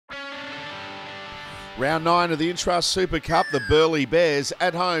Round 9 of the Intrust Super Cup, the Burleigh Bears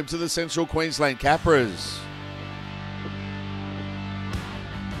at home to the Central Queensland Capras.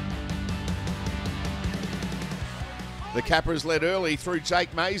 The Capras led early through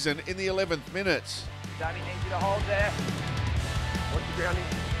Jake Mason in the 11th minute. Danny needs you to hold there. What's the grounding?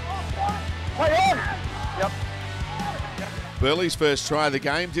 Play on! Yep. Burleigh's first try of the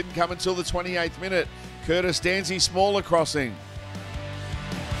game didn't come until the 28th minute. Curtis Dancy Smaller crossing.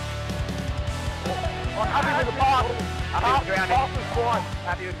 Happy with the pass. Happy with grounding.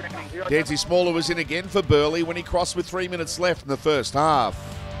 Happy with grounding. Dancy Smaller was in again for Burleigh when he crossed with 3 minutes left in the first half.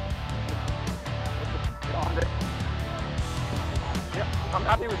 Yep. I'm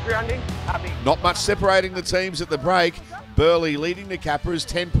happy with grounding. Happy. Not much separating the teams at the break. Burleigh leading the Capras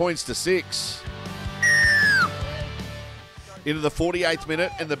 10 points to 6. Into the 48th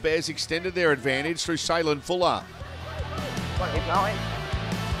minute, and the Bears extended their advantage through Shaylin Fuller. Keep going.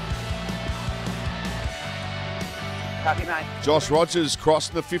 Happy, mate. Josh Rogers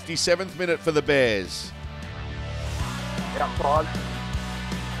crossed in the 57th minute for the Bears. Outside.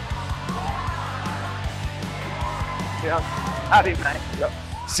 Yeah. Happy, mate. Yep.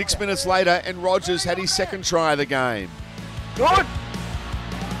 6 minutes later, and Rogers had his second try of the game. Good.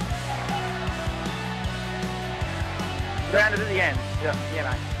 Grounded at the end. Yeah,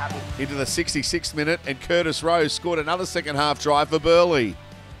 mate. Happy. Into the 66th minute, and Curtis Rose scored another second half try for Burleigh.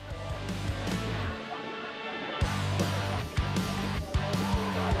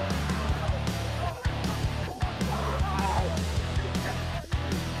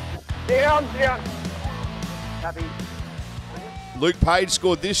 Down. Happy. Luke Page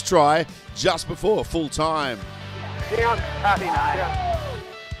scored this try just before full time. Down. Happy,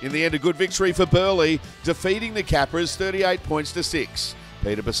 mate. In the end, a good victory for Burleigh, defeating the Capras 38 points to 6.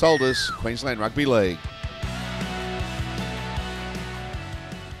 Peter Basoldis, Queensland Rugby League.